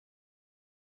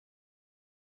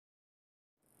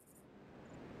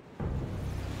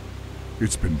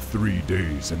It's been 3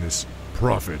 days and this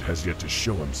prophet has yet to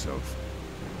show himself.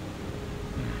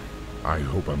 I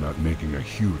hope I'm not making a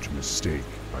huge mistake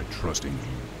by trusting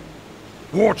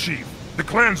you. War Chief, the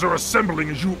clans are assembling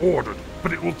as you ordered,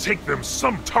 but it will take them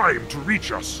some time to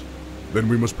reach us. Then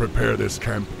we must prepare this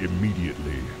camp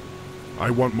immediately.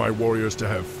 I want my warriors to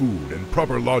have food and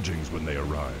proper lodgings when they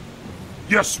arrive.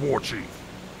 Yes, War Chief.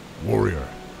 Warrior,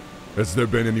 has there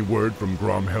been any word from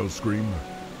Grom Hellscream?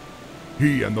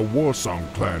 He and the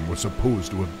Warsong clan were supposed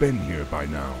to have been here by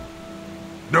now.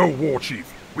 No, War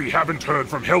Chief. We haven't heard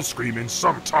from Hellscream in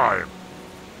some time.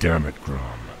 Damn it,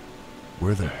 Grom.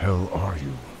 Where the hell are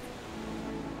you?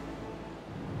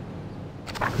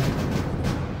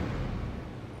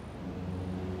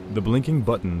 The blinking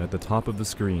button at the top of the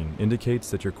screen indicates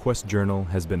that your quest journal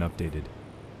has been updated.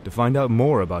 To find out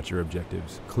more about your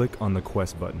objectives, click on the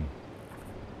quest button.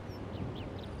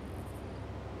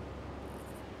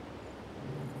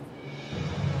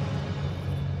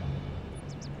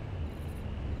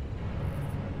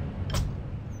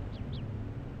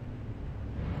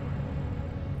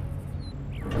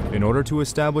 In order to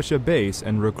establish a base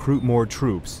and recruit more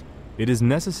troops, it is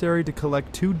necessary to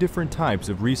collect 2 different types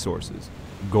of resources,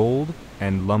 gold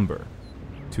and lumber.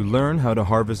 To learn how to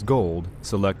harvest gold,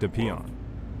 select a peon.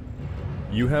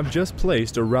 You have just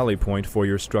placed a rally point for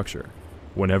your structure.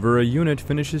 Whenever a unit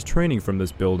finishes training from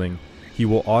this building, he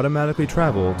will automatically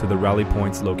travel to the rally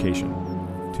point's location.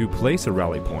 To place a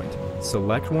rally point,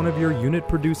 select one of your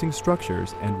unit-producing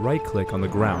structures and right-click on the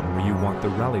ground where you want the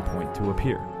rally point to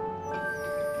appear.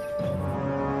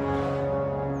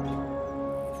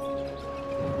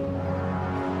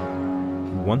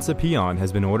 Once a peon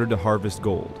has been ordered to harvest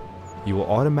gold, you will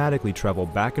automatically travel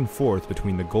back and forth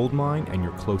between the gold mine and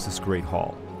your closest Great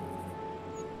Hall.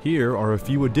 Here are a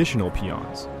few additional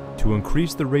peons. To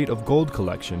increase the rate of gold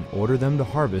collection, order them to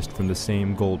harvest from the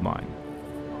same gold mine.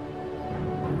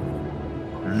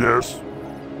 Yes.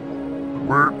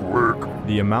 Work.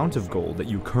 The amount of gold that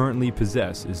you currently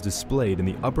possess is displayed in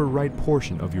the upper right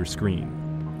portion of your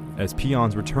screen. As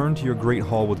peons return to your Great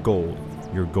Hall with gold,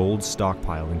 your gold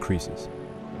stockpile increases.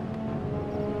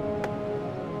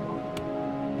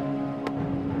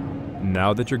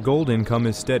 Now that your gold income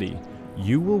is steady,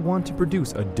 you will want to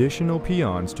produce additional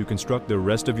peons to construct the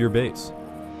rest of your base.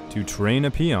 To train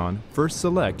a peon, first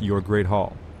select your Great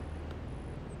Hall.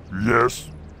 Yes.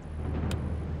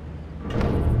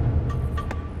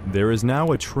 There is now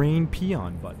a Train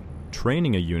Peon button.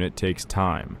 Training a unit takes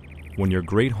time. When your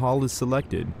Great Hall is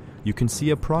selected, you can see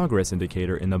a progress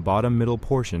indicator in the bottom middle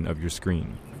portion of your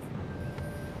screen.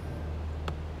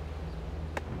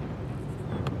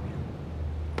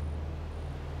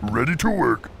 Ready to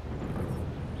work.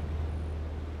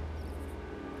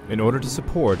 In order to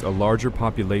support a larger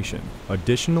population,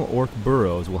 additional orc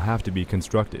burrows will have to be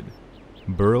constructed.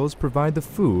 Burrows provide the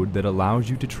food that allows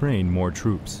you to train more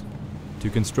troops. To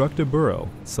construct a burrow,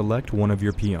 select one of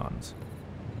your peons.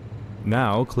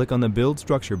 Now click on the Build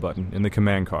Structure button in the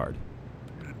command card.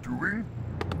 Doing?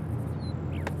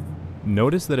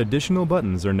 Notice that additional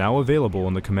buttons are now available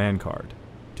in the command card.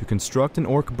 To construct an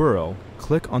orc burrow,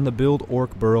 click on the Build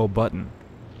Orc Burrow button.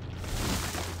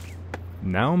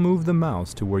 Now move the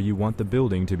mouse to where you want the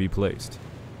building to be placed.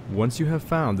 Once you have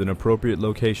found an appropriate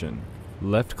location,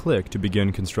 left-click to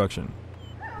begin construction.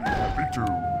 Happy to.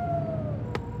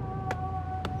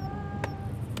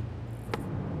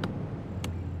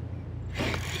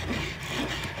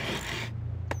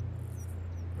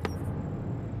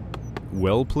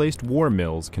 Well-placed war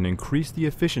mills can increase the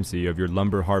efficiency of your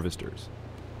lumber harvesters.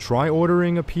 Try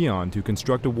ordering a peon to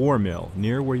construct a war mill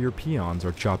near where your peons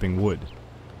are chopping wood.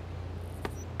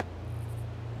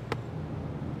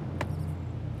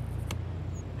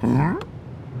 Huh?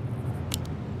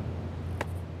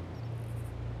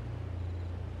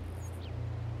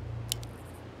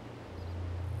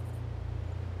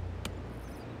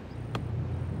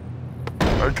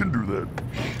 I can do that.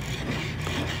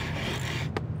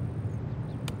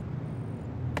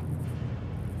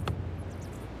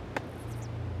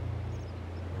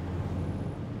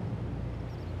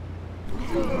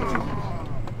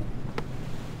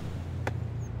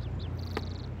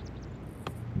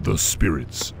 The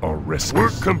spirits are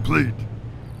restless. Work complete.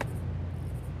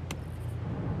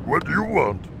 What do you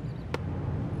want?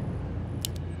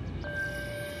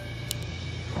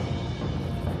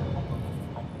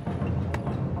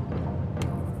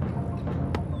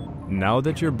 Now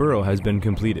that your burrow has been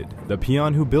completed, the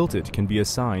peon who built it can be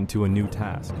assigned to a new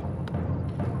task.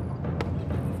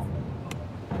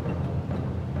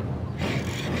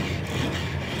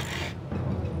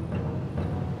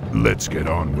 Let's get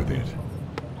on with it.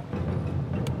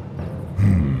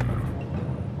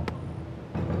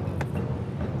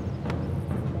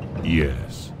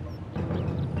 Yes.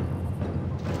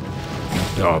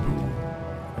 Dabu.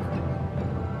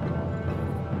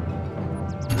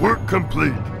 Work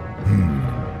complete.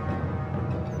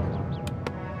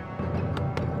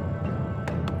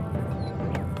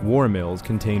 War mills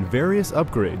contain various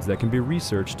upgrades that can be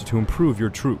researched to improve your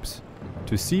troops.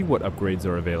 To see what upgrades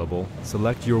are available,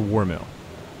 select your war mill.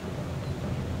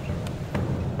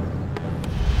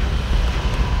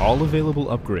 All available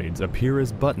upgrades appear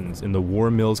as buttons in the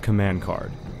War Mill's command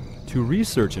card. To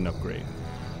research an upgrade,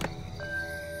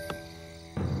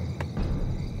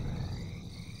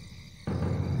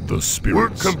 The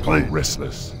spirits Work complete. are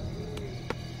restless.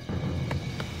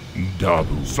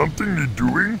 Dabu. Something need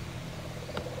doing?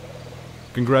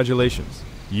 congratulations!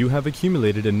 You have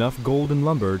accumulated enough gold and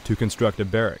lumber to construct a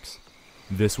barracks.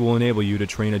 This will enable you to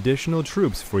train additional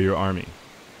troops for your army.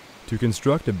 To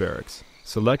construct a barracks,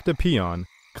 select a peon,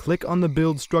 click on the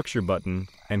Build Structure button,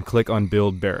 and click on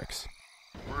Build Barracks.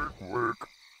 Work.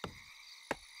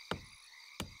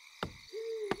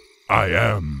 I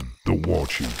am the war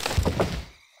chief.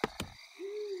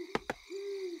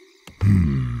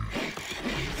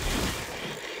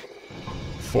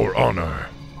 For honor.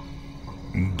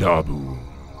 Dabu.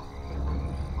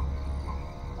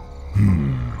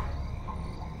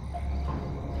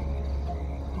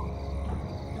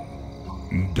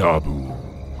 Dabu.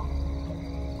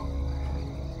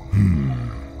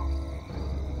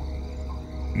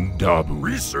 Dabu.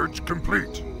 Research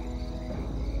complete.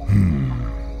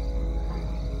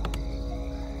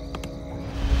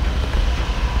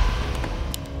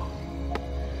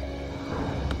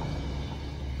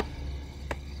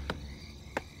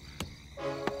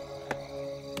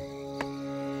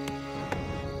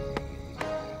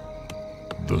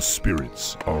 The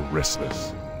spirits are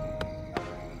restless.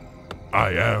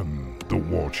 I am the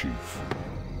war chief.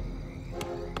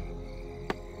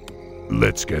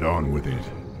 Let's get on with it.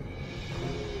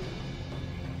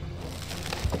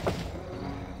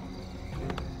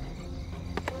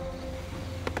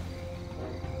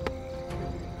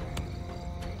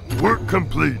 Work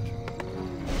complete.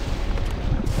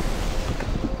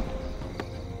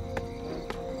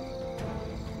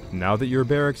 Now that your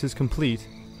barracks is complete,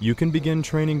 you can begin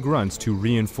training grunts to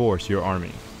reinforce your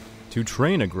army. To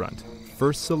train a grunt,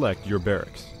 first select your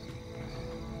barracks.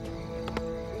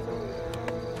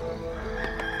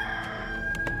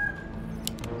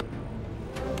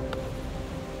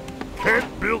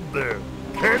 Can't build there.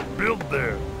 Can't build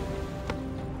there.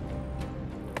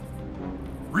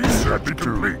 Research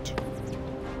complete.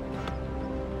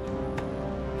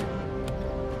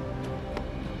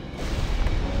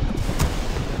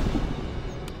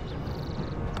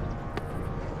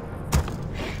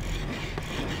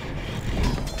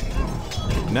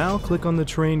 Now click on the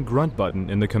Train Grunt button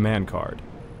in the command card.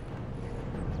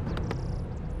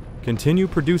 Continue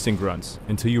producing grunts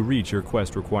until you reach your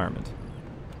quest requirement.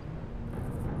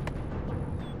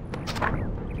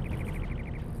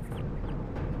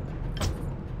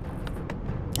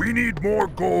 We need more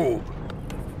gold.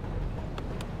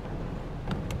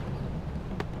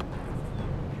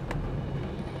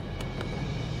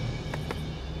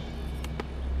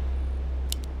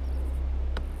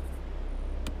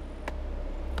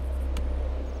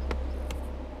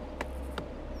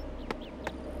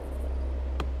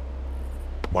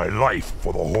 My life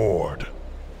for the Horde.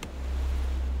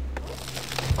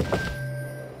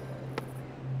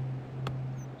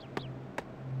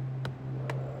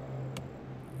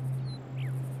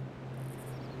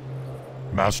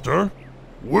 Master,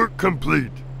 work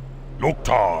complete.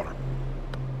 Chptr.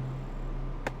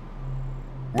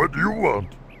 What do you want?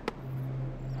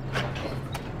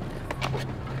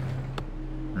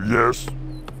 Yes.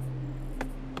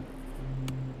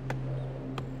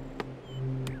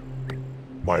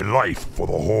 My life for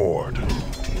the Horde.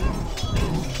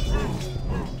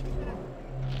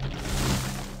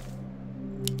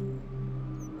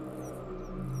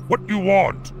 What do you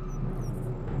want?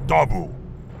 Dabu.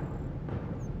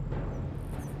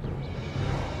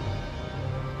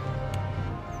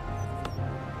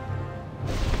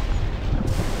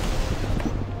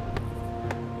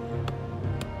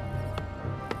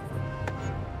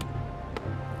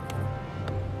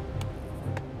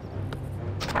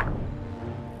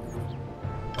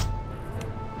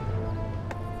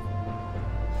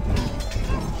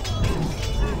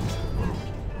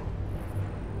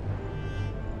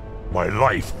 My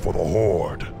life for the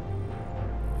Horde.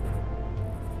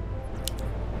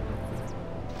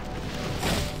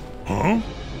 Huh?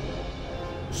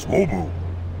 Swobu.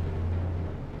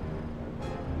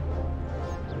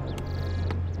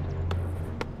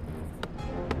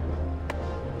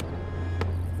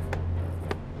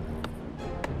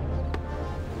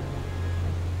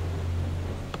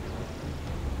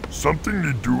 something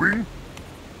need doing?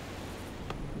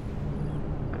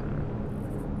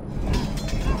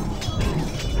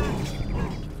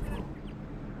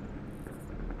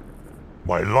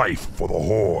 My life for the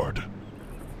Horde.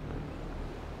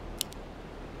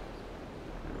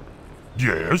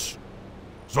 Yes?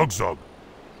 Zug Zug.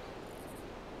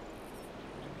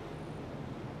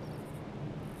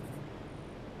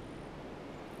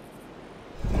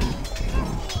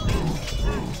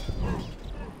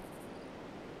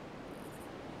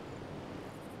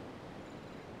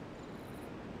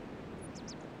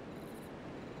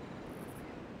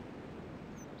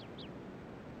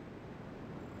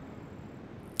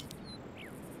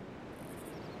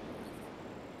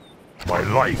 My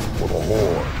life for the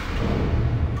Horde.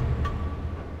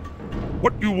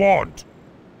 What you want?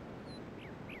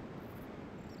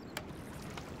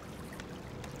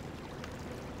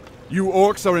 You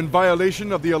orcs are in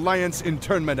violation of the Alliance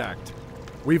Internment Act.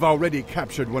 We've already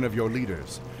captured one of your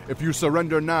leaders. If you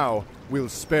surrender now, we'll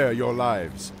spare your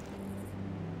lives.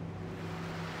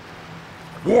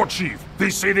 War Chief, they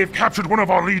say they've captured one of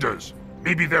our leaders.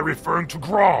 Maybe they're referring to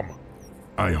Grom.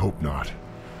 I hope not.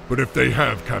 But if they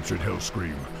have captured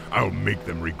Hellscream, I'll make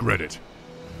them regret it.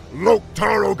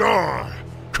 Loktar Ogar!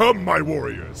 Come, my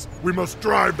warriors! We must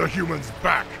drive the humans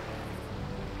back!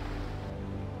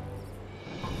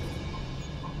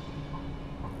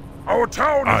 Our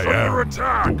town is under I am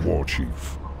attack! the War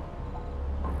Chief.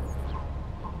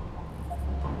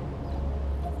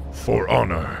 For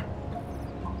honor.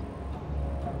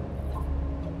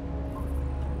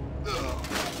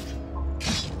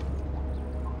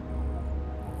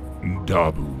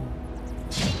 Dabu.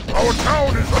 Our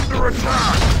town is under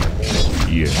attack!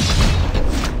 Yes.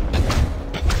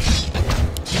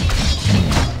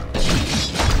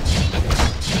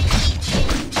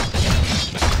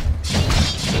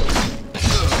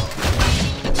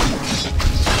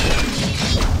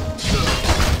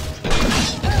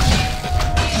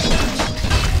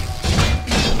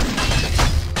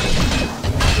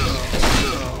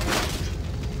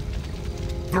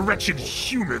 The wretched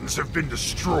humans have been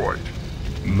destroyed.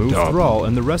 Move Dabu. Thrall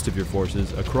and the rest of your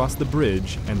forces across the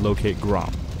bridge and locate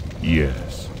Grom.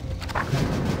 Yes.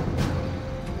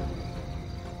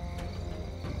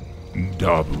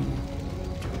 Dabu.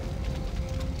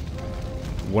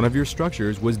 One of your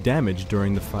structures was damaged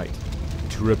during the fight.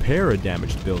 To repair a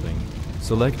damaged building,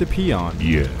 select a peon,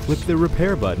 Yes. click the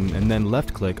repair button, and then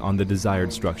left-click on the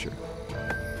desired structure.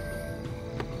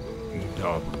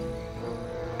 Dabu.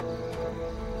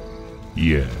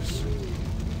 Yes.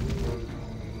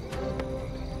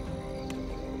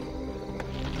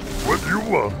 What do you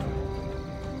want?